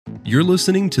You're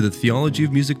listening to the Theology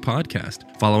of Music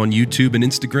podcast. Follow on YouTube and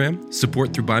Instagram,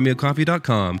 support through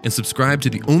buymeacoffee.com, and subscribe to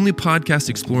the only podcast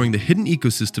exploring the hidden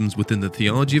ecosystems within the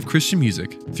theology of Christian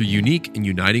music through unique and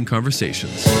uniting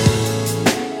conversations.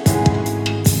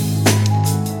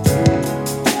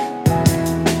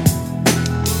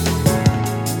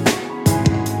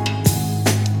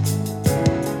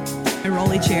 A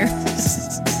rolly chair.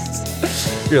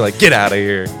 You're like, get out of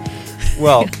here.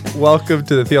 Well, welcome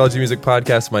to the Theology Music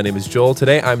Podcast. My name is Joel.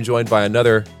 Today, I'm joined by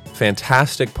another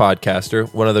fantastic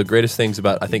podcaster. One of the greatest things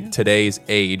about, I think, today's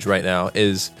age right now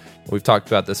is, we've talked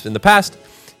about this in the past,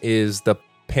 is the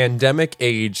pandemic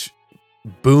age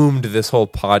boomed this whole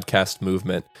podcast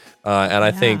movement. And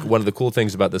I think one of the cool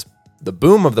things about this, the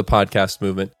boom of the podcast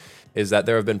movement, is that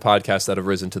there have been podcasts that have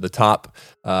risen to the top,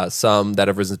 some that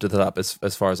have risen to the top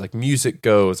as far as like music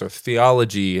goes or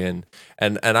theology, and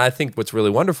I think what's really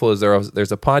wonderful is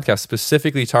there's a podcast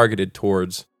specifically targeted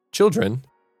towards children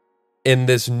in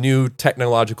this new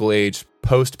technological age,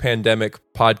 post-pandemic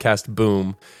podcast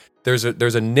boom. There's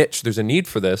a niche, there's a need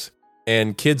for this,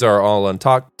 and kids are all on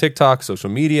TikTok, social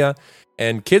media,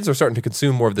 and kids are starting to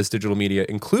consume more of this digital media,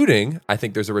 including, I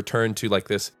think there's a return to like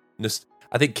this.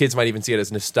 I think kids might even see it as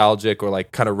nostalgic or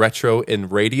like kind of retro in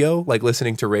radio, like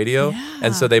listening to radio. Yeah.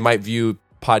 And so they might view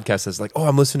podcasts as like, oh,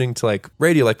 I'm listening to like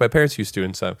radio like my parents used to.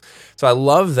 And so I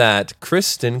love that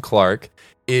Kristen Clark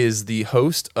is the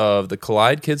host of the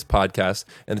Collide Kids podcast,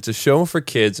 and it's a show for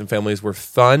kids and families where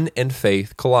fun and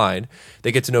faith collide.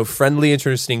 They get to know friendly,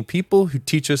 interesting people who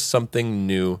teach us something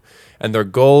new, and their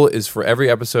goal is for every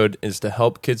episode is to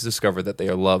help kids discover that they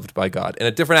are loved by God in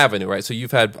a different avenue, right? So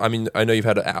I know you've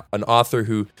had an author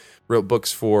who wrote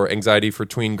books for anxiety for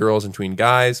tween girls and tween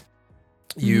guys.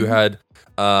 You had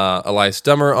Elias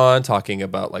Dummer on talking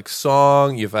about like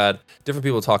song. You've had different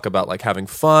people talk about like having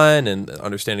fun and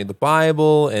understanding the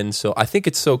Bible. And so I think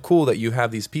it's so cool that you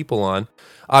have these people on.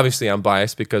 Obviously, I'm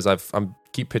biased because I'm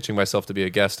keep pitching myself to be a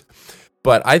guest.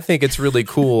 But I think it's really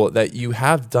cool that you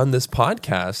have done this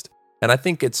podcast. And I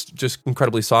think it's just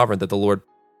incredibly sovereign that the Lord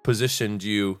positioned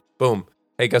you, boom,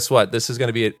 hey, guess what? This is going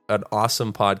to be an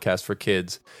awesome podcast for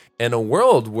kids in a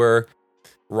world where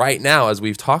right now, as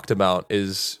we've talked about,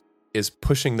 is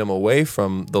pushing them away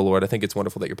from the Lord. I think it's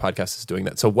wonderful that your podcast is doing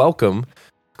that. So welcome,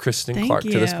 Kristen Clark,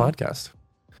 to this podcast.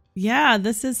 Yeah,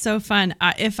 this is so fun.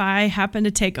 If I happen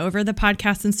to take over the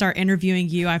podcast and start interviewing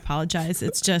you, I apologize.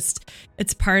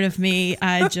 It's part of me.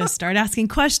 I just start asking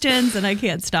questions and I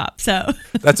can't stop. So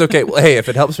that's okay. Well, hey, if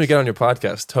it helps me get on your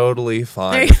podcast, totally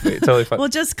fine. Totally fine. We'll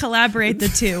just collaborate the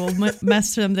two. We'll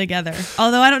mess them together.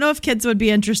 Although I don't know if kids would be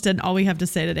interested in all we have to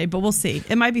say today, but we'll see.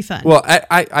 It might be fun. Well,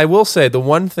 I will say the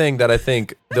one thing that I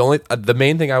think the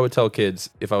main thing I would tell kids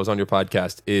if I was on your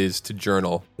podcast is to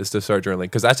journal, is to start journaling,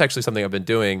 because that's actually something I've been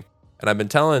doing. And I've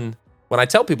been when I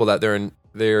tell people that,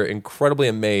 they're incredibly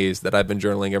amazed that I've been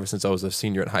journaling ever since I was a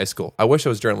senior in high school. I wish I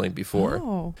was journaling before.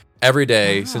 Oh. Every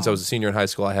day since I was a senior in high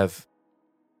school, I have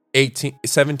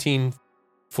 17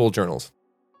 full journals.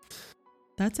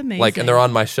 That's amazing. And they're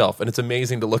on my shelf, and it's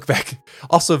amazing to look back.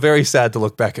 Also very sad to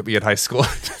look back at me in high school.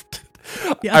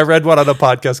 Yeah. I read one on a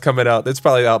podcast coming out. It's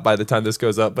probably out by the time this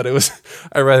goes up, but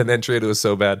I read an entry and it was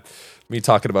so bad. Me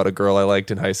talking about a girl I liked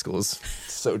in high school is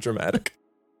so dramatic.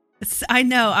 I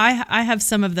know. I have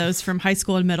some of those from high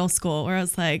school and middle school where I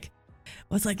was like,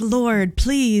 Lord,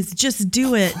 please just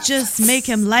do it. Just make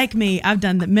him like me. I've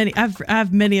done many. I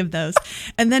have many of those.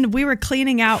 And then we were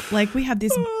cleaning out, like we have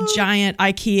these giant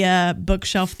IKEA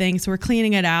bookshelf things. So we're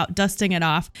cleaning it out, dusting it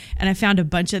off. And I found a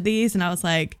bunch of these and I was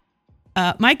like,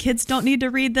 my kids don't need to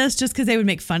read this just because they would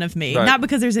make fun of me. Right. Not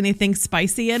because there's anything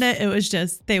spicy in it. It was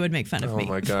just they would make fun of me.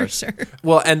 Oh my gosh. For sure.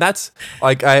 Well, and that's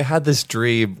like I had this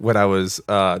dream when I was.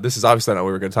 This is obviously not what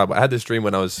we were going to talk about. I had this dream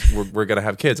when we're going to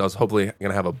have kids. I was hopefully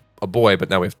going to have a boy, but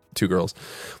now we have 2 girls.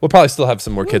 We'll probably still have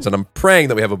some more kids, and I'm praying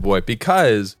that we have a boy,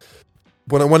 because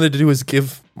what I wanted to do is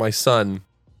give my son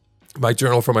my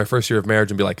journal for my first year of marriage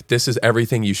and be like, this is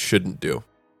everything you shouldn't do.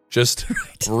 Just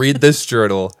read this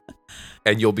journal.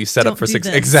 And you'll be set up for 6.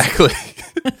 Exactly.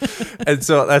 And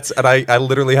so I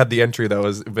literally had the entry that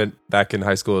was back in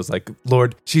high school. It was like,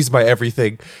 Lord, she's my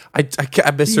everything. I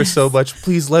miss her so much.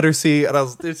 Please let her see. And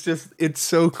it's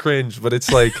so cringe, but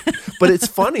it's like, but it's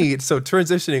funny. So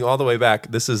transitioning all the way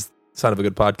back, this is Son of a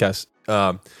Good Podcast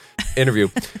interview.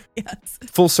 Yes.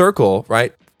 Full circle,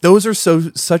 right? Those are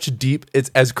such deep,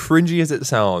 it's as cringy as it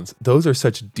sounds. Those are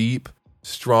such deep,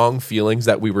 strong feelings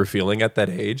that we were feeling at that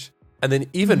age. And then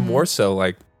even more so,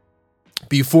 like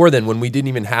before then, when we didn't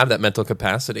even have that mental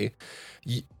capacity.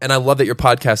 And I love that your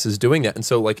podcast is doing that. And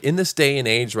so like in this day and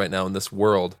age right now, in this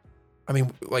world, I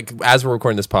mean, like as we're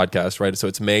recording this podcast, right? So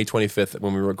it's May 25th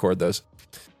when we record those.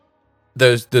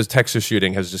 those Texas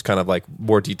shooting has just kind of like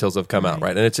more details have come out,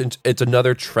 right? And it's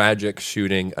another tragic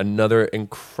shooting, another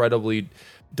incredibly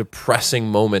depressing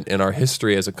moment in our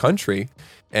history as a country,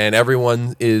 and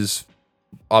everyone is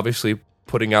obviously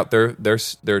putting out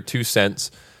their 2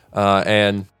 cents,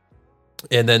 and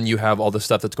then you have all the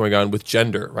stuff that's going on with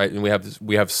gender, right? And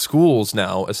we have schools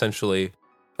now essentially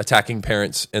attacking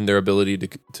parents and their ability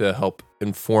to help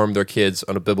inform their kids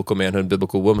on a biblical manhood,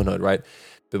 biblical womanhood, right?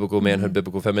 Biblical manhood,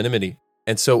 biblical femininity.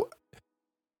 And so,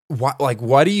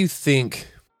 why do you think?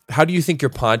 How do you think your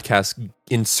podcast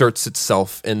inserts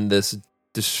itself in this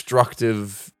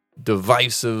destructive,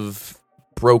 divisive,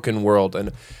 broken world?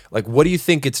 And like, what do you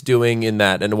think it's doing in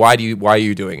that? And why are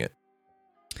you doing it?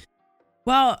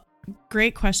 Well,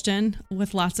 great question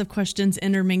with lots of questions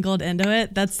intermingled into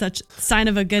it. That's such sign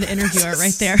of a good interviewer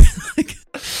right there.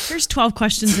 Here's 12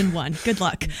 questions in one. Good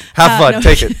luck. Have fun.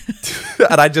 Take it.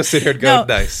 And I just sit here and go,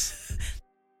 nice.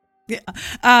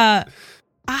 Yeah.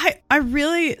 I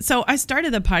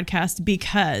started the podcast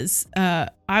because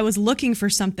I was looking for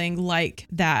something like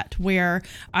that, where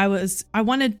I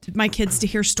wanted my kids to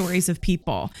hear stories of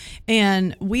people.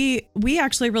 And we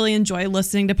actually really enjoy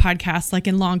listening to podcasts, like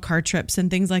in long car trips and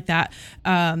things like that.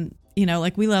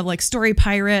 Like we love like Story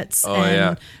Pirates. Oh,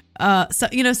 yeah. So,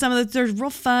 some of they're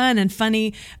real fun and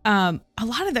funny. A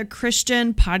lot of the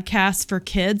Christian podcasts for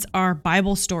kids are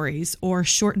Bible stories or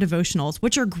short devotionals,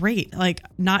 which are great. Like,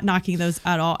 not knocking those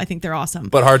at all. I think they're awesome.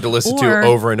 But hard to listen to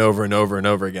over and over and over and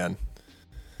over again.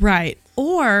 Right.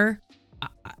 Or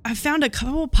I found a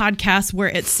couple podcasts where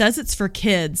it says it's for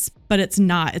kids, but it's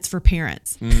not. It's for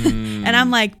parents. And I'm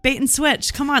like, bait and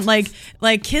switch. Come on. Like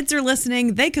kids are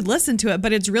listening. They could listen to it,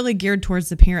 but it's really geared towards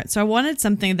the parents. So I wanted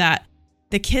something that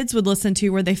the kids would listen to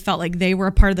where they felt like they were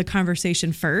a part of the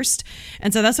conversation first.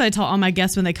 And so that's what I tell all my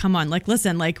guests when they come on, like,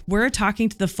 listen, like we're talking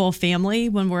to the full family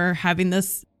when we're having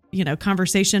this,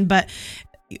 conversation, but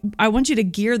I want you to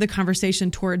gear the conversation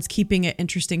towards keeping it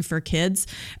interesting for kids,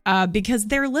 because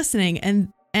they're listening.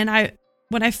 And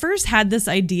when I first had this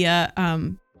idea,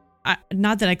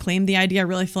 not that I claimed the idea, I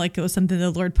really feel like it was something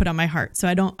the Lord put on my heart. So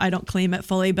I don't claim it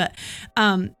fully, but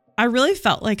I really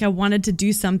felt like I wanted to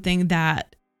do something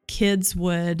that kids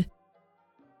would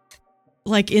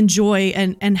like enjoy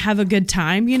and have a good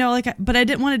time, but I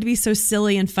didn't want it to be so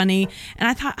silly and funny. And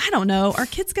I thought, I don't know, are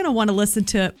kids going to want to listen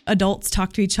to adults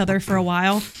talk to each other for a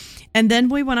while? And then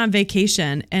we went on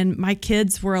vacation and my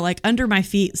kids were like under my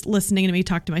feet listening to me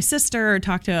talk to my sister or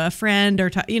talk to a friend or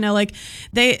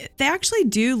they actually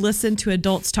do listen to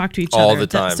adults talk to each other all the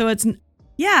time.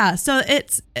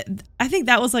 I think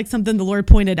that was like something the Lord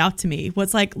pointed out to me,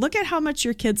 was like, look at how much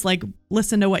your kids like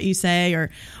listen to what you say or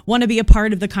want to be a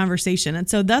part of the conversation. And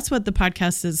so that's what the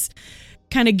podcast is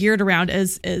kind of geared around,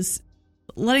 is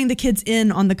letting the kids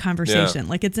in on the conversation.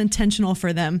 Like it's intentional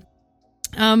for them.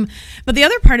 But the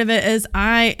other part of it is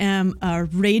I am a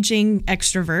raging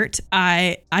extrovert.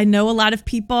 I know a lot of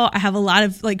people. I have a lot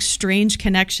of like strange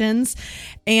connections.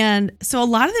 And so a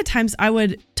lot of the times I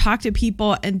would talk to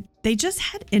people and they just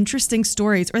had interesting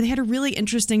stories or they had a really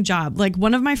interesting job. Like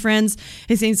one of my friends,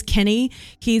 his name's Kenny.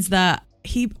 He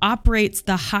operates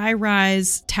the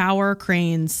high-rise tower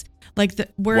cranes.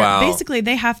 Basically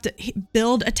they have to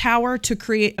build a tower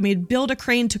build a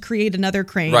crane to create another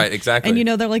crane. Right, exactly.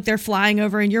 And they're flying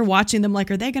over and you're watching them like,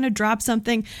 are they going to drop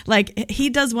something? Like he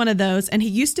does one of those, and he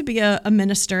used to be a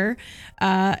minister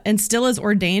and still is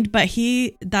ordained, but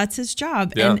that's his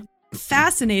job. Yeah. And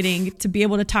fascinating to be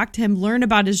able to talk to him, learn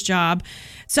about his job.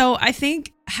 So I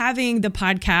think having the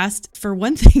podcast, for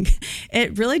one thing,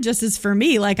 it really just is for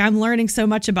me. Like I'm learning so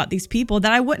much about these people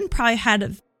that I wouldn't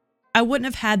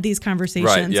have had these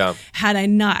conversations had I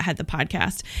not had the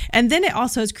podcast. And then it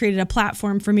also has created a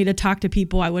platform for me to talk to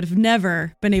people I would have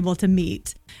never been able to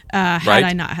meet had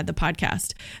I not had the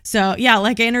podcast. So yeah,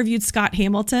 like I interviewed Scott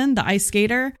Hamilton, the ice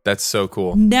skater. That's so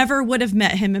cool. Never would have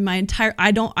met him in my entire,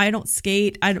 I don't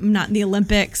skate. I'm not in the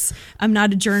Olympics. I'm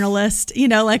not a journalist,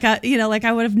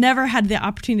 I would have never had the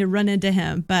opportunity to run into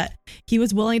him, but he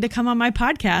was willing to come on my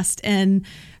podcast. And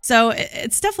so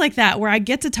it's stuff like that where I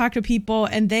get to talk to people,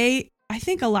 and I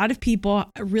think a lot of people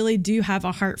really do have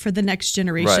a heart for the next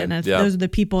generation. Right, and those are the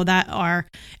people that are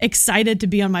excited to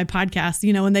be on my podcast,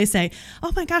 when they say,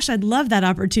 oh my gosh, I'd love that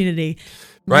opportunity.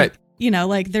 Right.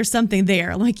 Like there's something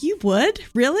there. I'm like, you would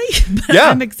really? But yeah.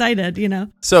 I'm excited,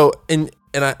 So, there's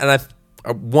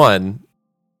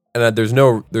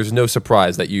no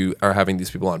surprise that you are having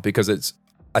these people on, because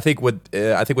I think what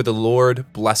the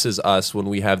Lord blesses us when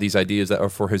we have these ideas that are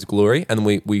for His glory, and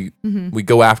we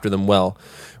go after them well,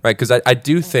 right? Because I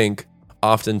do think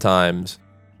oftentimes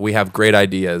we have great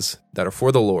ideas that are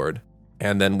for the Lord,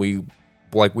 and then we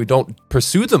like we don't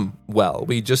pursue them well.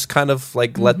 We just kind of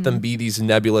like let them be these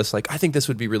nebulous, like, I think this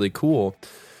would be really cool.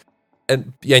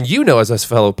 And you know, as a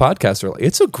fellow podcaster, like,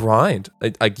 it's a grind.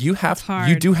 Like you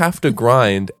do have to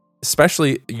grind,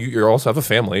 especially you also have a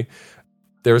family.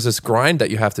 There's this grind that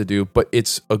you have to do, but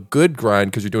it's a good grind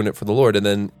because you're doing it for the Lord. And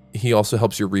then he also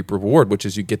helps you reap reward, which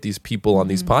is you get these people on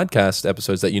these podcast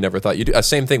episodes that you never thought you'd do.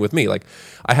 Same thing with me. Like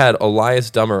I had Elias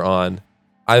Dummer on.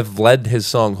 I've led his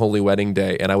song Holy Wedding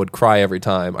Day, and I would cry every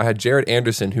time. I had Jared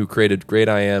Anderson, who created Great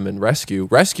I Am and Rescue.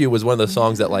 Rescue was one of the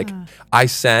songs that like I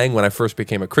sang when I first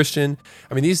became a Christian.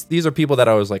 I mean, these are people that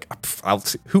I was like,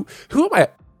 who am I?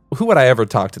 Who would I ever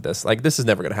talk to this? Like, this is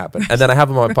never going to happen. And then I have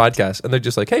them on my podcast, and they're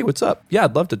just like, hey, what's up? Yeah,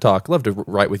 I'd love to talk. Love to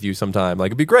write with you sometime. Like,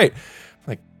 it'd be great.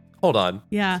 Like, hold on.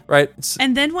 Yeah. Right.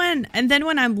 And then when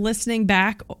I'm listening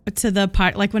back to the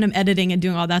pod, like when I'm editing and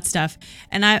doing all that stuff,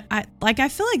 and I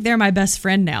feel like they're my best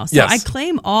friend now. So yes. I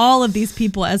claim all of these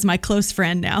people as my close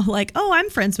friend now. Like, oh, I'm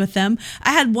friends with them.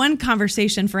 I had one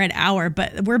conversation for an hour,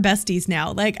 but we're besties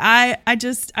now. Like I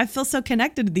feel so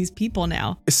connected to these people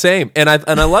now. Same. And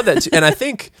I love that. And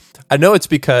I know it's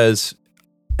because,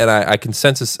 and I can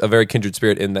sense a very kindred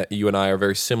spirit in that you and I are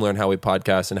very similar in how we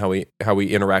podcast and how we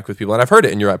interact with people. And I've heard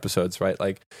it in your episodes, right?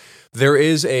 Like there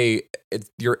is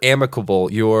you're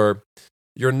amicable. You're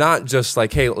not just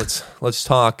like, hey, let's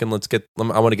talk and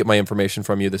I want to get my information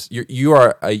from you.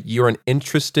 You're an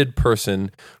interested person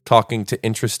talking to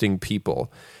interesting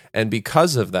people. And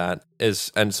because of that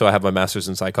and so I have my master's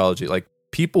in psychology, like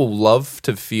people love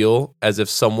to feel as if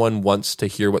someone wants to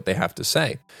hear what they have to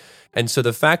say. And so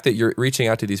the fact that you're reaching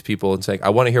out to these people and saying, I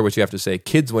want to hear what you have to say,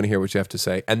 kids want to hear what you have to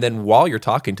say. And then while you're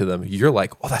talking to them, you're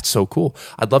like, oh, that's so cool.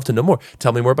 I'd love to know more.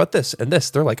 Tell me more about this and this.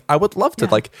 They're like, I would love to,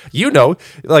 like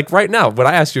right now, when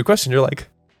I ask you a question, you're like,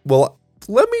 well,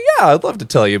 I'd love to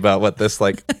tell you about what this,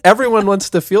 like everyone wants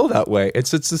to feel that way.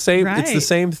 It's the same, right. It's the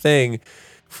same thing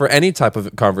for any type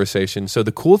of conversation. So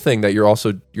the cool thing that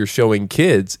you're showing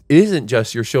kids isn't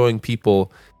just you're showing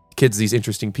kids these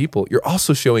interesting people. You're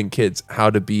also showing kids how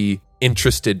to be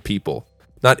interested people,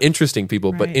 not interesting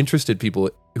people, but interested people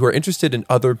who are interested in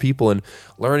other people and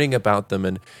learning about them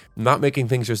and not making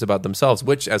things just about themselves,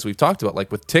 which, as we've talked about,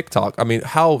 like with TikTok, I mean,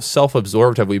 how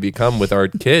self-absorbed have we become with our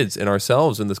kids and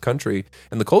ourselves in this country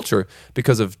and the culture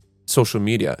because of social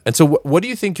media? And so what do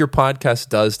you think your podcast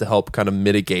does to help kind of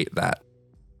mitigate that?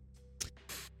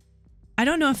 I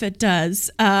don't know if it does,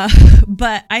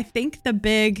 but I think the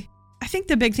big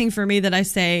thing for me that I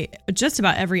say just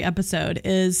about every episode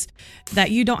is that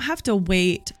you don't have to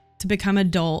wait to become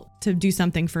adult to do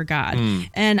something for God.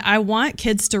 And I want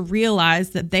kids to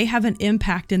realize that they have an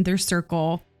impact in their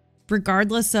circle,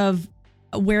 regardless of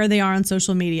where they are on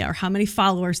social media or how many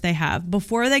followers they have,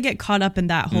 before they get caught up in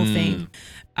that whole thing.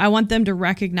 I want them to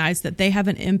recognize that they have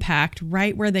an impact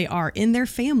right where they are in their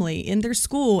family, in their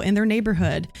school, in their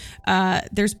neighborhood.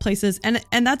 There's places, and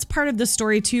that's part of the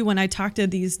story too. When I talk to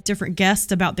these different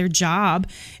guests about their job,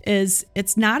 is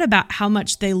it's not about how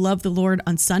much they love the Lord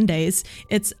on Sundays.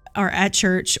 Or at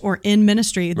church or in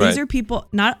ministry. These are people,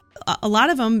 not a lot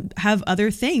of them have other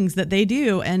things that they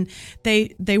do, and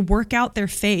they work out their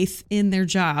faith in their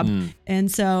job.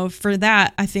 And so for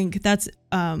that, I think that's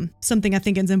something I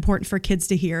think is important for kids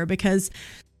to hear, because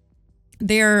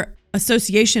their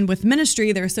association with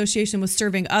ministry, their association with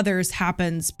serving others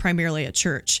happens primarily at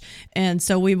church. And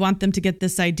so we want them to get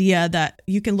this idea that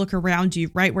you can look around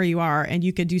you right where you are and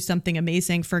you can do something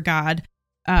amazing for God.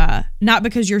 Not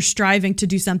because you're striving to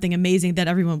do something amazing that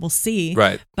everyone will see,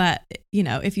 right? But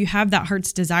if you have that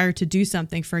heart's desire to do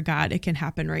something for God, it can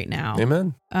happen right now.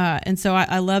 Amen. And so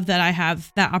I love that I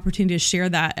have that opportunity to share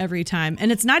that every time,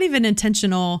 and it's not even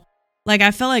intentional. Like,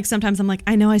 I feel like sometimes I'm like,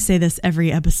 I know I say this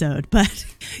every episode, but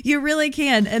you really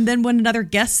can. And then when another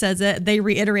guest says it, they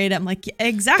reiterate it. I'm like, yeah,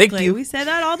 exactly. We say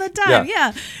that all the time.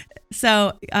 Yeah.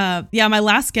 So, my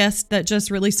last guest that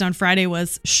just released on Friday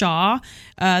was Shaw.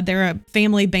 They're a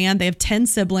family band. They have 10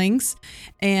 siblings,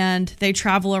 and they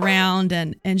travel around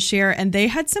and share. And they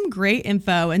had some great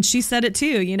info. And she said it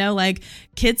too, like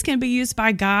kids can be used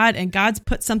by God, and God's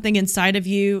put something inside of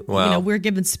you. Wow. We're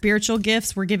given spiritual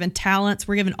gifts. We're given talents.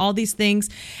 We're given all these things.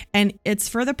 And it's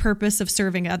for the purpose of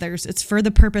serving others. It's for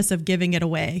the purpose of giving it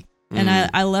away. And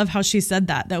I love how she said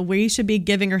that we should be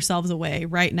giving ourselves away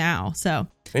right now. So,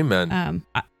 amen.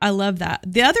 I love that.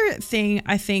 The other thing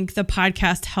I think the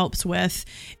podcast helps with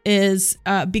is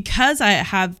because I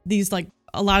have these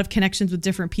a lot of connections with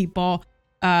different people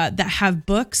that have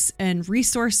books and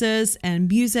resources and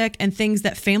music and things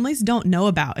that families don't know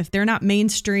about. If they're not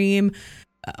mainstream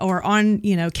or on,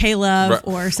 K-Love Right.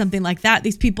 or something like that.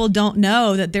 These people don't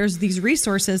know that there's these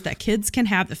resources that kids can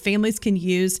have, that families can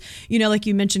use. Like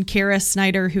you mentioned, Kara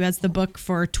Snyder, who has the book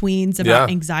for tweens about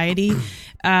Yeah. anxiety.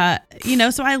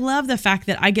 So I love the fact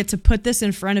that I get to put this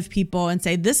in front of people and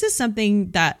say, this is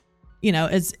something that,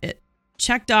 is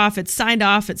checked off, it's signed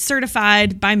off, it's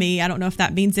certified by me. I don't know if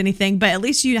that means anything, but at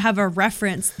least you have a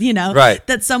reference, Right.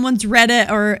 that someone's read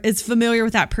it or is familiar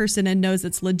with that person and knows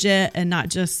it's legit and not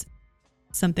just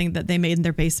something that they made in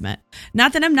their basement.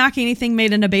 Not that I'm knocking anything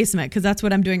made in a basement, because that's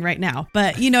what I'm doing right now,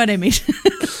 but you know what I mean.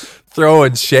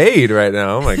 Throwing shade right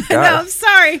now. Oh my God. No, I'm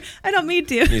sorry. I don't mean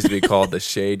to. It needs to be called the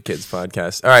Shade Kids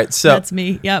Podcast. All right. So That's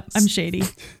me. Yep. I'm shady.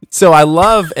 So I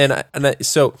love,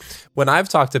 so when I've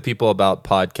talked to people about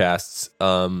podcasts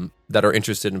that are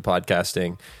interested in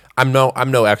podcasting, I'm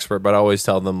no expert, but I always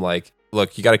tell them, like,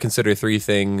 look, you got to consider three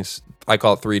things. I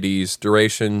call it 3Ds: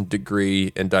 duration,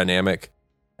 degree, and dynamic.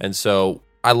 And so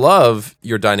I love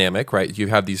your dynamic, right? You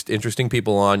have these interesting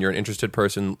people on, you're an interested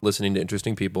person listening to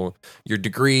interesting people. Your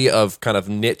degree of kind of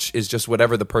niche is just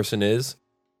whatever the person is.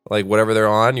 Like whatever they're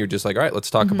on, you're just like, all right, let's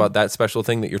talk about that special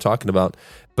thing that you're talking about.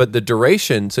 But the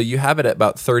duration, so you have it at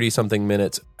about 30 something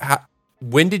minutes.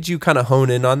 When did you kind of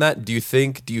hone in on that? Do you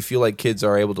feel like kids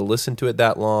are able to listen to it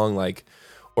that long? Like,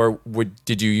 or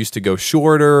did you used to go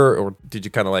shorter, or did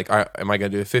you kind of like, all right, am I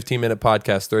going to do a 15-minute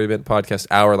podcast, 30-minute podcast,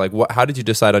 hour? Like, how did you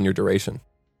decide on your duration?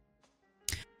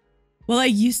 Well, I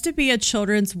used to be a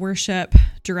children's worship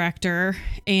director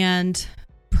and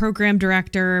program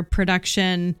director,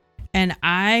 production, and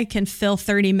I can fill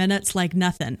 30 minutes like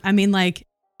nothing. I mean, like,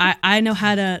 I know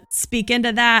how to speak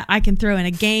into that. I can throw in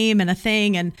a game and a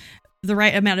thing and the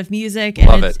right amount of music,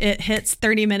 and it hits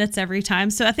 30 minutes every time.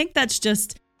 So I think it's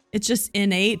just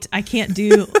innate. I can't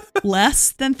do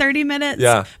less than 30 minutes,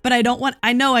 but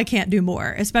I know I can't do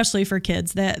more, especially for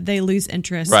kids that they lose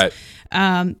interest. Right.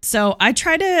 So I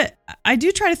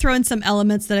do try to throw in some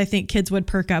elements that I think kids would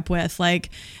perk up with. Like,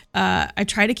 I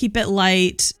try to keep it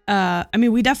light.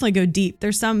 We definitely go deep.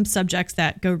 There's some subjects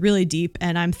that go really deep,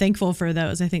 and I'm thankful for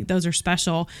those. I think those are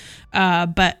special.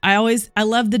 But I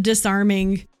love the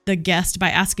disarming the guest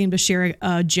by asking them to share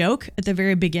a joke at the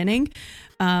very beginning.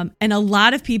 And a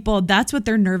lot of people, that's what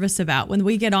they're nervous about. When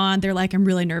we get on, they're like, I'm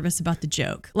really nervous about the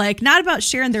joke. Like, not about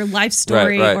sharing their life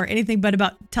story right. or anything, but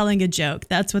about telling a joke.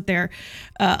 That's what they're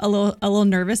a little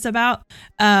nervous about.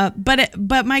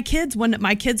 But my kids, when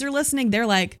my kids are listening, they're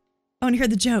like, I want to hear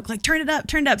the joke. Like, turn it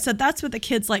up. So that's what the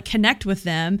kids like, connect with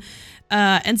them.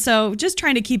 And so just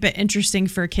trying to keep it interesting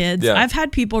for kids. Yeah. I've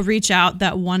had people reach out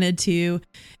that wanted to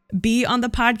be on the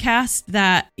podcast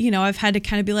that, I've had to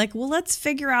kind of be like, well, let's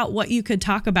figure out what you could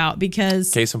talk about,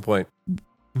 because Case in point.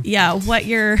 what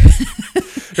you're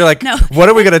like, No. What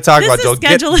are we going to talk about, Joel?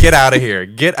 scheduling. Get out of here.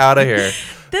 Get out of here.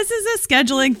 This is a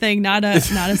scheduling thing, not a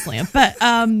slam. But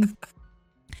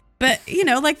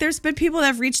like, there's been people that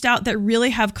have reached out that really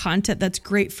have content that's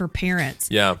great for parents.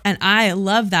 Yeah. And I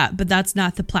love that, but that's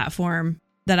not the platform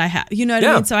that I have. You know what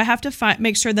I mean? So I have to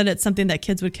make sure that it's something that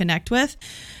kids would connect with.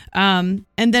 And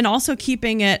then also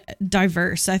keeping it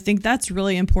diverse. I think that's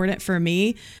really important for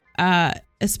me,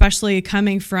 especially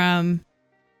coming from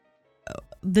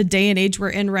the day and age we're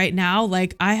in right now.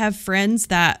 Like, I have friends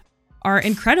that are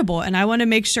incredible, and I want to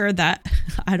make sure that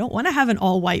I don't want to have an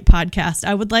all white podcast.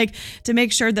 I would like to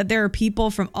make sure that there are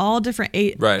people from all different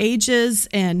ages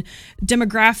and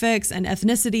demographics and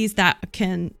ethnicities that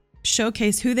can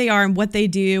showcase who they are and what they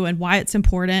do and why it's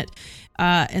important.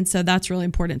 And so that's really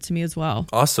important to me as well.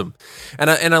 Awesome.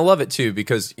 And I love it too,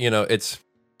 because, it's,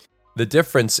 the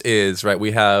difference is, right,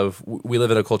 we live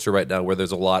in a culture right now where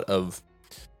there's a lot of,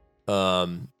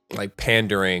 like,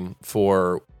 pandering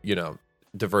for,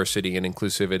 diversity and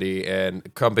inclusivity,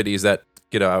 and companies that,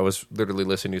 I was literally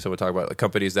listening to someone talk about, like,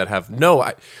 companies that have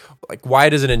why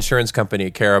does an insurance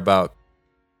company care about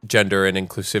gender and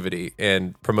inclusivity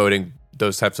and promoting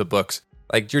those types of books?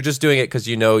 Like, you're just doing it because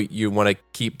you want to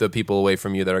keep the people away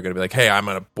from you that are going to be like, hey, I'm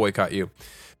going to boycott you.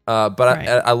 But right.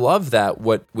 I love that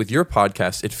with your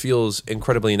podcast, it feels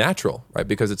incredibly natural, right?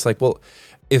 Because it's like, well,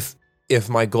 if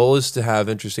my goal is to have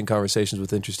interesting conversations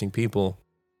with interesting people,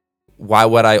 why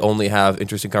would I only have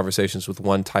interesting conversations with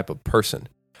one type of person?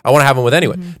 I want to have them with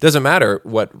anyone. Mm-hmm. Doesn't matter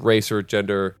what race or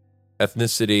gender,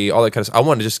 ethnicity, all that kind of stuff. I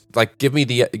want to just, like, give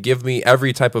me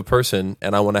every type of person,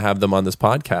 and I want to have them on this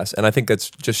podcast. And I think that's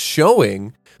just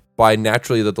showing by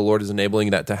naturally that the Lord is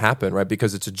enabling that to happen, right?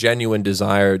 Because it's a genuine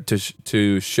desire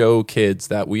to show kids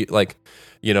that we, like,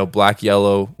 black,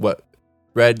 yellow,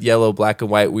 red, yellow, black,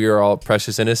 and white, we are all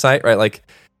precious in His sight, right? Like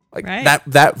right.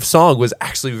 that song was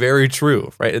actually very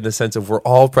true, right? In the sense of we're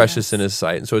all precious in His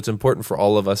sight. And so it's important for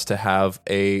all of us to have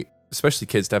a especially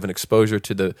kids, to have an exposure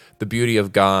to the beauty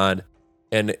of God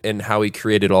and how he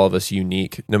created all of us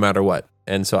unique no matter what.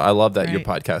 And so I love that your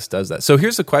podcast does that. So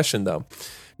here's the question though.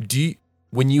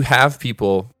 When you have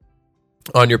people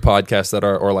on your podcast that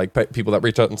are, or like people that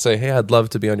reach out and say, "Hey, I'd love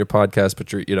to be on your podcast,"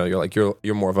 but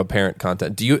you're more of a parent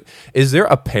content. Is there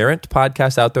a parent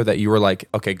podcast out there that you were like,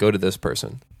 okay, go to this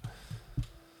person?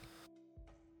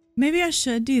 Maybe I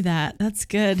should do that. That's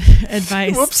good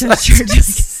advice. Whoops.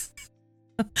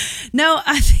 No,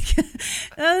 I think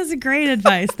that was great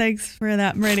advice. Thanks for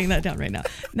that. I'm writing that down right now.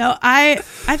 No, I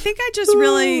think I just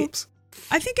really,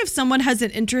 I think if someone has an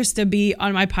interest to be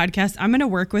on my podcast, I'm going to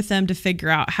work with them to figure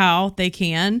out how they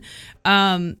can.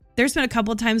 There's been a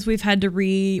couple of times we've had to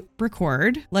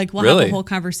re-record, like we'll have a whole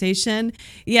conversation.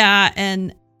 Yeah.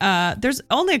 And there's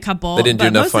only a couple. They didn't do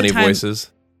enough funny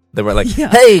voices. They were like, yeah.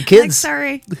 "Hey, kids. Like,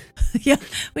 sorry. Yeah.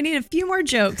 We need a few more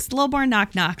jokes, a little more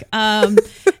knock knock.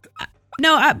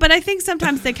 No, but I think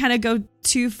sometimes they kind of go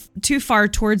too far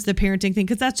towards the parenting thing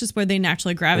because that's just where they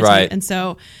naturally gravitate. Right. And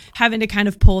so having to kind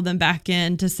of pull them back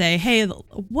in to say, hey,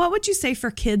 what would you say for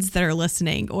kids that are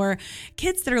listening, or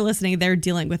kids that are listening, they're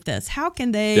dealing with this? How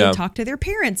can they talk to their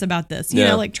parents about this? You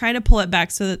know, like try to pull it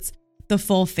back so that's the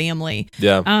full family.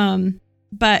 Yeah.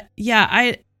 But yeah,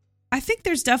 I think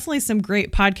there's definitely some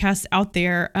great podcasts out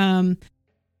there.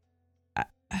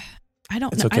 I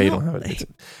don't know. It's okay. You don't have it.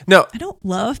 No, I don't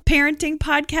love parenting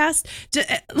podcasts.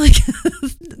 Like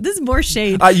this is more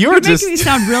shade. You're making me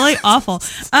sound really awful.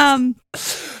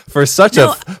 For such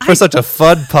a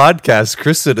fun podcast,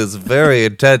 Kristen is very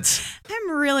intense.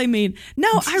 I'm really mean. No,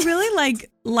 I really like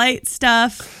light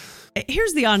stuff.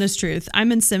 Here's the honest truth.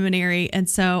 I'm in seminary, and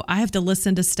so I have to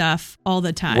listen to stuff all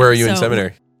the time. Where are you in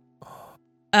seminary?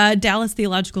 Dallas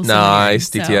Theological Seminary. Nice,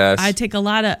 DTS. So I take a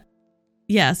lot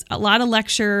of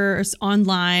lectures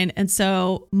online. And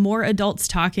so more adults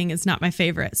talking is not my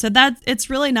favorite. So it's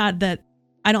really not that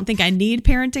I don't think I need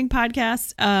parenting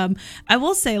podcasts. I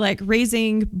will say like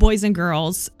Raising Boys and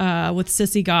Girls with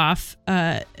Sissy Goff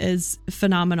is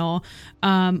phenomenal.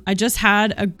 I just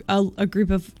had a group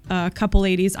of a couple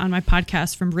ladies on my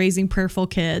podcast from Raising Prayerful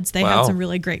Kids. They had some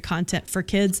really great content for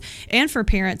kids and for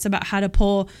parents about how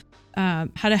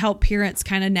to help parents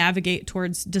kind of navigate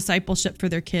towards discipleship for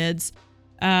their kids.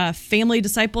 Family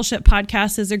Discipleship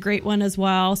Podcast is a great one as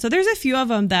well. So there's a few of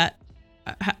them that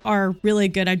are really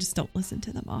good. I just don't listen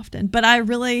to them often, but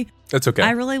that's okay.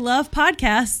 I really love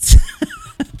podcasts.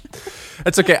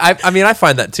 It's okay. I mean, I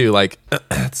find that too. Like,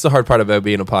 it's the hard part about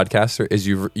being a podcaster is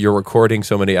you're recording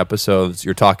so many episodes,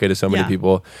 you're talking to so many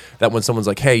people that when someone's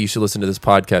like, "Hey, you should listen to this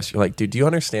podcast," you're like, "Dude, do you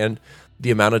understand the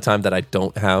amount of time that I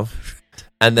don't have,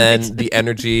 and then the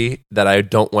energy that I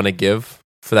don't want to give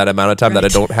for that amount of time that I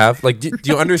don't have?" Like, do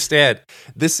you understand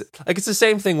this? Like, it's the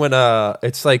same thing when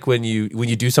it's like when you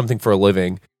do something for a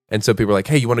living, and so people are like,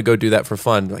 "Hey, you want to go do that for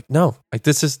fun?" You're like, no, like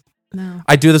no.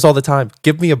 I do this all the time.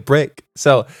 Give me a break.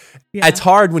 So it's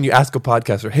hard when you ask a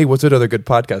podcaster, "Hey, what's another good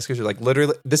podcast?" Because you're like,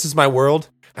 literally, this is my world,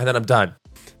 and then I'm done.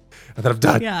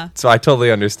 Yeah. So I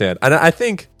totally understand, and I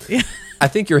think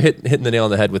you're hitting the nail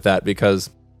on the head with that because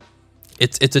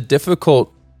it's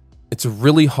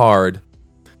really hard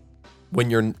when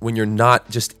you're not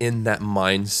just in that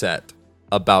mindset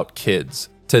about kids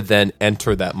to then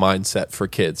enter that mindset for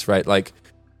kids, right? Like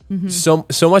so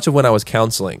much of when I was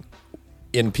counseling,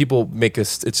 and people make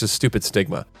it's a stupid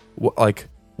stigma. Like,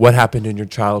 what happened in your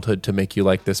childhood to make you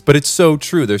like this? But it's so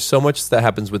true. There's so much that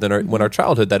happens within our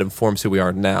childhood that informs who we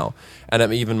are now. And I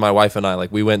mean, even my wife and I,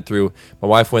 like my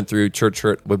wife went through church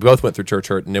hurt. We both went through church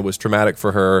hurt, and it was traumatic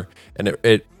for her. And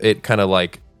it kind of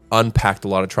like unpacked a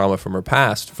lot of trauma from her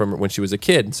past from when she was a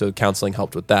kid. And so counseling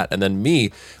helped with that. And then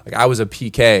me, like I was a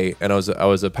PK and I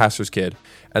was a pastor's kid.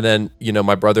 And then,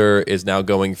 my brother is now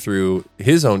going through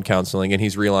his own counseling, and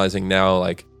he's realizing now,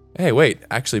 like, hey, wait,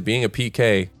 actually being a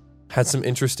PK had some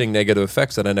interesting negative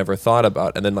effects that I never thought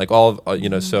about. And then like all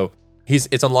of, so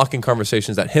it's unlocking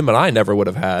conversations that him and I never would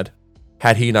have had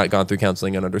he not gone through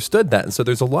counseling and understood that. And so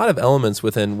there's a lot of elements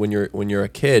within when you're a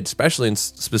kid, especially in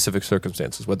specific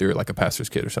circumstances, whether you're like a pastor's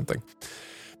kid or something,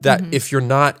 that if you're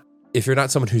not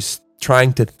someone who's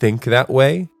trying to think that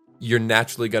way, you're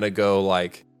naturally going to go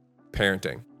like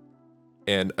parenting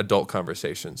and adult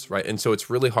conversations, right? And so it's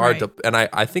really hard to, and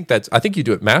I think you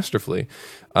do it masterfully.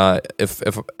 I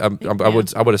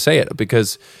would say it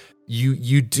because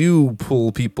you do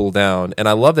pull people down, and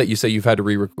I love that you say you've had to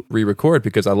re-record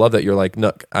because I love that you're like,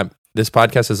 look, this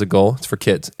podcast has a goal, it's for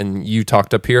kids, and you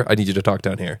talked up here, I need you to talk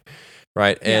down here,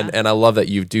 right? And I love that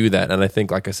you do that, and I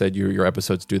think, like I said, your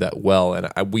episodes do that well,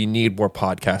 and we need more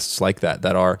podcasts like that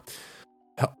are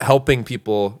helping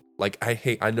people like,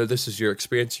 I know this is your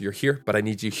experience. You're here, but I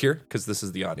need you here because this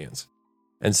is the audience.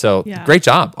 And so great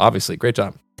job, obviously. Great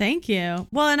job. Thank you.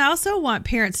 Well, and I also want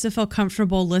parents to feel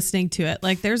comfortable listening to it.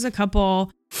 Like there's a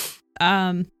couple,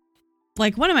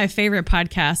 like one of my favorite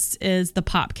podcasts is the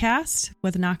Popcast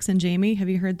with Knox and Jamie. Have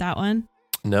you heard that one?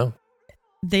 No.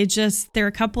 There are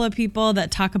a couple of people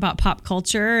that talk about pop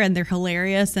culture and they're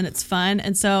hilarious and it's fun.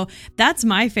 And so that's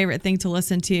my favorite thing to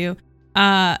listen to.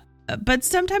 But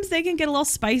sometimes they can get a little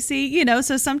spicy,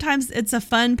 so sometimes it's a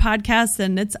fun podcast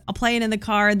and it's playing in the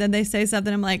car and then they say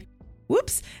something. I'm like,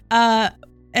 whoops.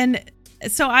 And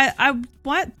so I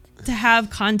want to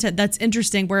have content that's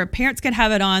interesting where parents can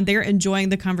have it on, they're enjoying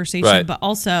the conversation, but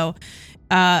also,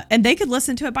 and they could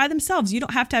listen to it by themselves. You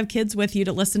don't have to have kids with you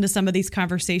to listen to some of these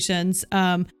conversations.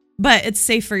 But it's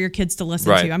safe for your kids to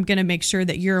listen to. I'm going to make sure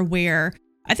that you're aware.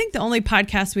 I think the only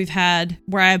podcast we've had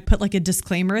where I put like a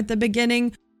disclaimer at the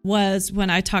beginning was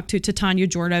when I talked to Titania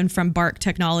Jordan from Bark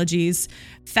Technologies.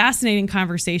 Fascinating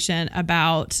conversation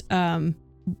about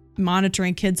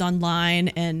monitoring kids online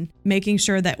and making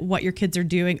sure that what your kids are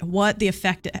doing, what the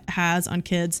effect it has on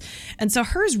kids. And so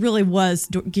hers really was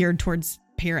geared towards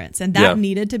parents, and that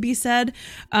needed to be said.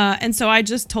 And so I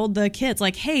just told the kids,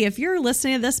 like, hey, if you're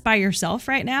listening to this by yourself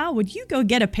right now, would you go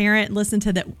get a parent and listen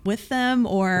to that with them,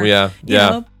 or you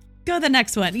know, go the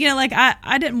next one? Like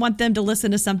I didn't want them to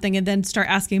listen to something and then start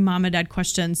asking mom and dad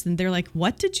questions, and they're like,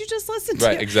 what did you just listen to?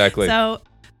 Right, exactly. So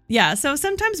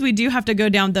sometimes we do have to go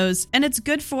down those, and it's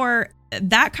good for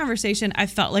that conversation. I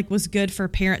felt like was good for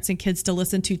parents and kids to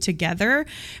listen to together,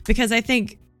 because I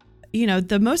think,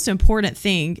 the most important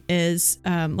thing is,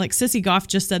 like Sissy Goff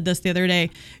just said this the other day,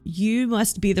 you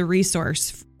must be the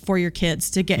resource for your kids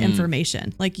to get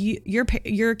information. Like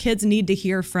your kids need to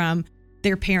hear from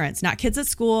their parents, not kids at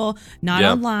school, not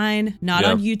online, not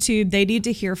on YouTube. They need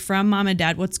to hear from mom and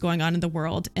dad what's going on in the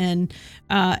world. And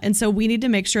so we need to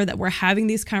make sure that we're having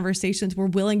these conversations. We're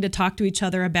willing to talk to each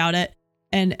other about it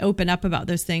and open up about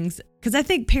those things. Because I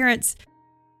think parents,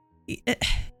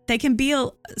 they can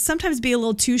sometimes be a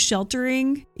little too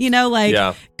sheltering,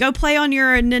 go play on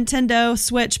your Nintendo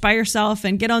Switch by yourself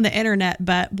and get on the internet.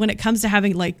 But when it comes to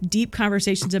having like deep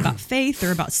conversations about faith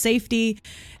or about safety,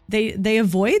 they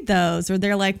avoid those, or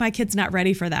they're like, my kid's not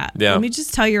ready for that. Let me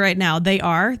just tell you right now,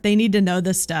 they need to know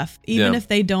this stuff. Even if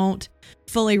they don't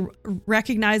fully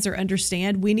recognize or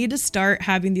understand, we need to start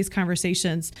having these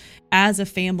conversations as a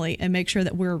family and make sure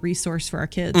that we're a resource for our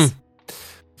kids.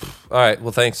 All right.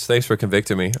 Well, thanks for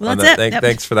convicting me on that.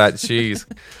 Thanks for that. Jeez.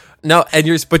 No, and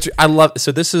I love.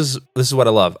 So this is what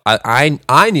I love.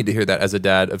 I need to hear that as a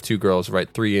dad of two girls,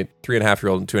 right?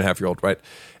 3.5-year-old and 2.5-year-old, right?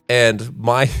 And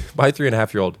my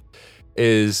 3.5-year-old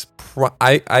is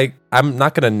I'm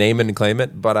not going to name it and claim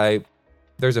it, but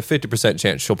there's a 50%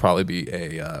 chance she'll probably be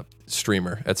a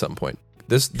streamer at some point.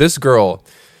 This girl,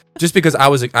 just because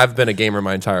I've been a gamer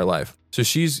my entire life, so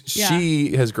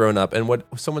she has grown up, and what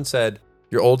someone said,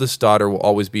 your oldest daughter will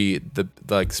always be the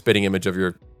like spitting image of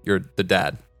the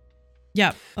dad.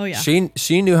 Yeah. Oh yeah.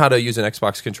 She knew how to use an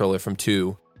Xbox controller from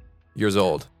 2 years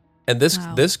old, and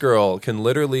this girl can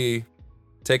literally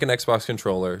take an Xbox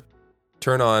controller,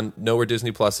 turn on, know where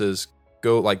Disney Plus is,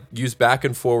 go like use back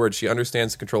and forward. She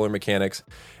understands the controller mechanics,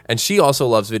 and she also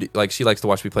loves video. Like she likes to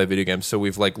watch me play video games. So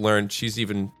we've like learned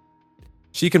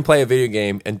she can play a video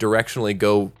game and directionally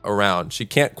go around. She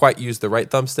can't quite use the right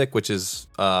thumbstick, which is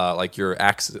like your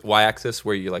y-axis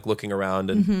where you're like looking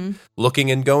around and looking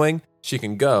and going. She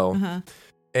can go.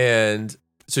 And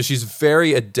so she's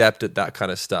very adept at that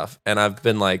kind of stuff. And I've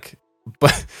been like,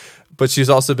 but she's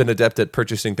also been adept at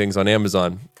purchasing things on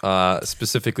Amazon,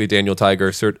 specifically Daniel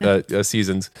Tiger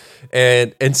seasons.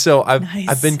 And so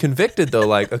I've been convicted though,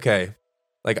 like, okay,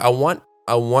 like I want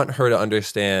her to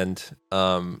understand,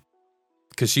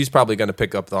 because she's probably going to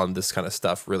pick up on this kind of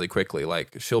stuff really quickly.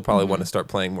 Like she'll probably want to start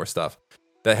playing more stuff.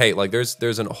 That hey, like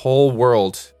there's a whole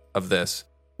world of this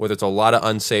where there's a lot of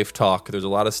unsafe talk. There's a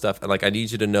lot of stuff, and like I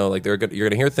need you to know, like you're going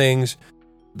to hear things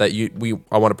that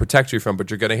I want to protect you from, but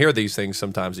you're going to hear these things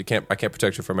sometimes. I can't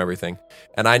protect you from everything,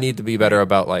 and I need to be better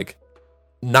about like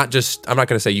not just. I'm not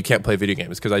going to say you can't play video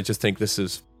games, because I just think this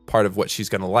is part of what she's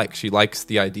going to like. She likes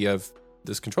the idea of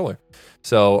this controller,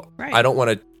 so I don't want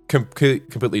to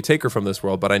completely take her from this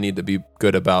world, but I need to be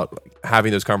good about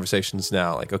having those conversations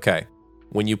now. Like, okay,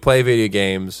 when you play video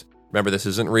games, remember this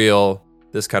isn't real.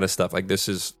 This kind of stuff, like this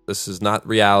is not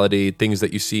reality. Things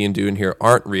that you see and do in here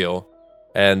aren't real,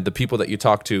 and the people that you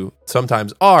talk to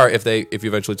sometimes are if you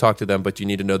eventually talk to them. But you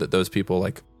need to know that those people,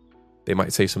 like, they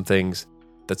might say some things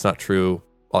that's not true,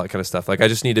 all that kind of stuff. Like I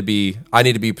need to be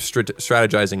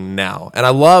strategizing now, and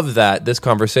I love that this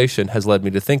conversation has led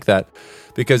me to think that,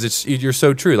 because you're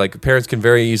so true. Like parents can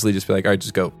very easily just be like, all right,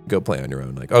 just go play on your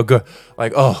own. Like, oh, good.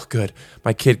 Like, oh, good.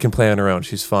 My kid can play on her own.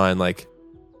 She's fine. Like,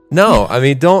 no, I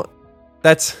mean,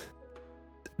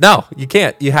 no, you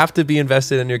can't. You have to be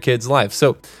invested in your kid's life.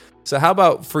 So how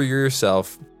about for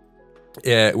yourself?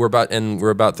 Yeah, we're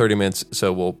about 30 minutes,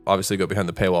 so we'll obviously go behind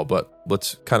the paywall, but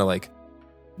let's kind of like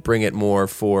bring it more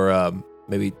for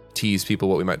maybe tease people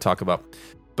what we might talk about.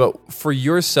 But for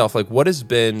yourself, like what has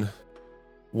been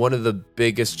one of the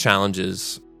biggest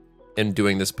challenges in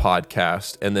doing this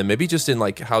podcast, and then maybe just in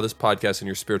like how this podcast and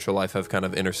your spiritual life have kind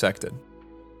of intersected?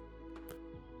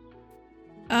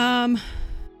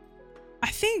 I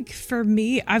think for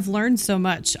me, I've learned so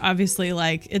much. Obviously,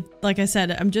 like I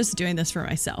said, I'm just doing this for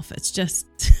myself. It's just,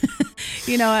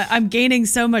 I'm gaining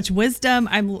so much wisdom.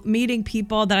 I'm meeting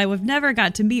people that I would have never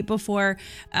got to meet before.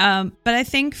 But I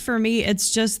think for me,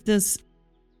 it's just this.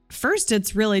 First,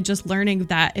 it's really just learning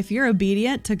that if you're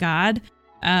obedient to God,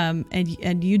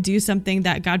 and you do something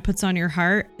that God puts on your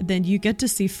heart, then you get to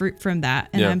see fruit from that.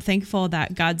 And I'm thankful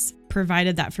that God's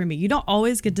provided that for me. You don't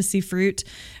always get to see fruit,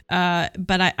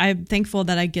 but I'm thankful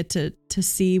that I get to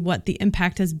see what the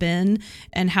impact has been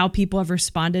and how people have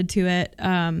responded to it.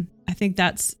 I think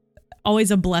that's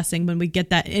always a blessing when we get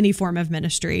that in any form of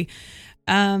ministry.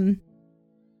 But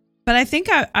I think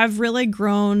I've really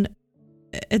grown.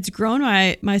 It's grown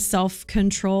my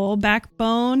self-control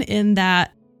backbone in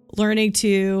that learning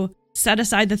to set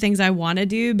aside the things I want to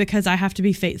do because I have to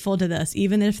be faithful to this,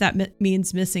 even if that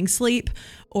means missing sleep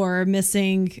or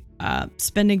missing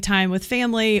spending time with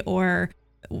family or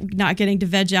not getting to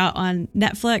veg out on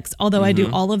Netflix. Although I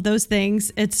do all of those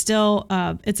things, it's still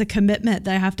it's a commitment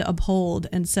that I have to uphold.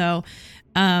 And so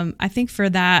I think for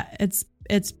that, it's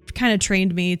kind of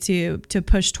trained me to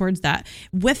push towards that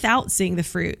without seeing the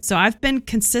fruit. So I've been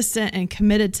consistent and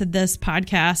committed to this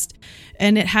podcast,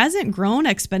 and it hasn't grown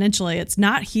exponentially. It's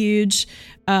not huge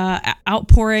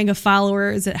outpouring of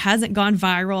followers. It hasn't gone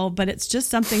viral, but it's just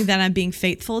something that I'm being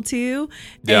faithful to,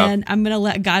 and I'm going to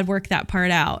let God work that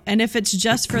part out. And if it's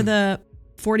just for the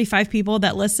 45 people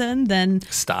that listen, then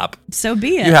stop. So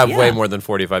be it. You have way more than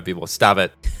 45 people. Stop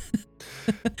it.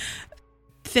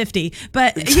 50,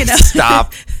 but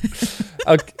stop.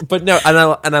 Okay, but no,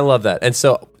 and I love that. And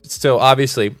so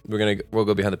obviously we'll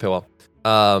go behind the paywall.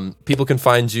 People can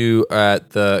find you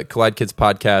at the Collide Kids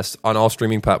podcast on all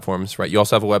streaming platforms, right? You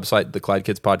also have a website,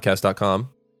 thecOllideKidsPodcast.com.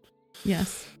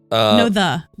 Yes.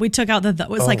 We took out the. It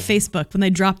was like Facebook when they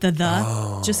dropped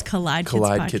the. Just Collide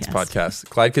Kids Podcast.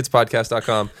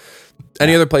 CollideKidsPodcast.com.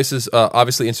 Any other places?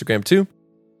 Obviously Instagram too.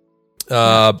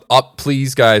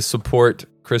 Please guys support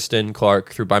Kristen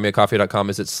Clark through buymeacoffee.com.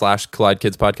 Is it /Collide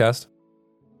Kids Podcast?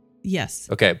 Yes.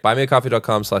 Okay.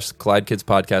 Buymeacoffee.com /Collide Kids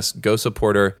Podcast. Go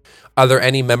support her. Are there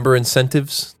any member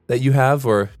incentives that you have,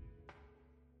 or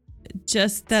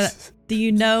just that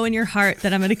in your heart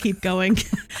that I'm going to keep going?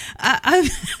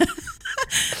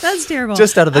 That's terrible.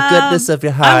 Just out of the goodness of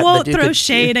your heart. I won't throw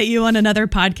shade at you on another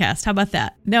podcast. How about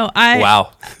that? No,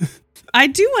 Wow. I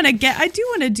do want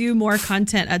to do more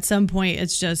content at some point.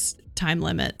 It's just time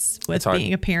limits with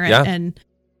being a parent and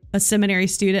a seminary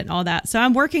student and all that. So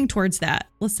I'm working towards that.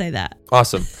 Let's say that.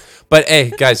 Awesome. But hey,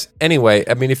 guys, anyway,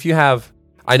 I mean, if you have,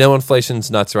 I know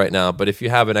inflation's nuts right now, but if you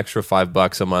have an extra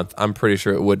 $5 a month, I'm pretty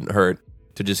sure it wouldn't hurt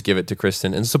to just give it to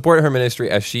Kristen and support her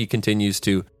ministry as she continues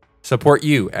to support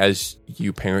you as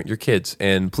you parent your kids.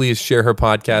 And please share her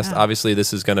podcast. Obviously,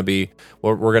 this is going to be,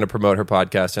 we're going to promote her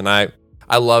podcast. And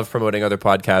I love promoting other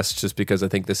podcasts just because I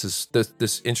think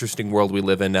this interesting world we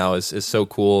live in now is so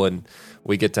cool, and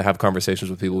we get to have conversations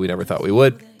with people we never thought we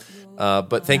would.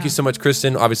 But thank you so much,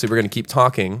 Kristen. Obviously, we're going to keep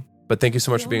talking, but thank you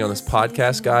so much for being on this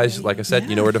podcast, guys. Like I said,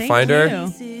 you know where to find her.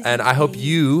 And I hope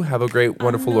you have a great,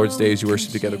 wonderful Lord's Day as you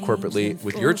worship together corporately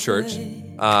with your church,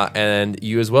 and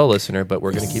you as well, listener. But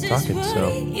we're going to keep talking.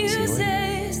 So see you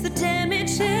later. The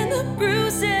damage and the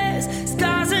bruises,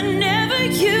 scars are never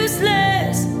useless.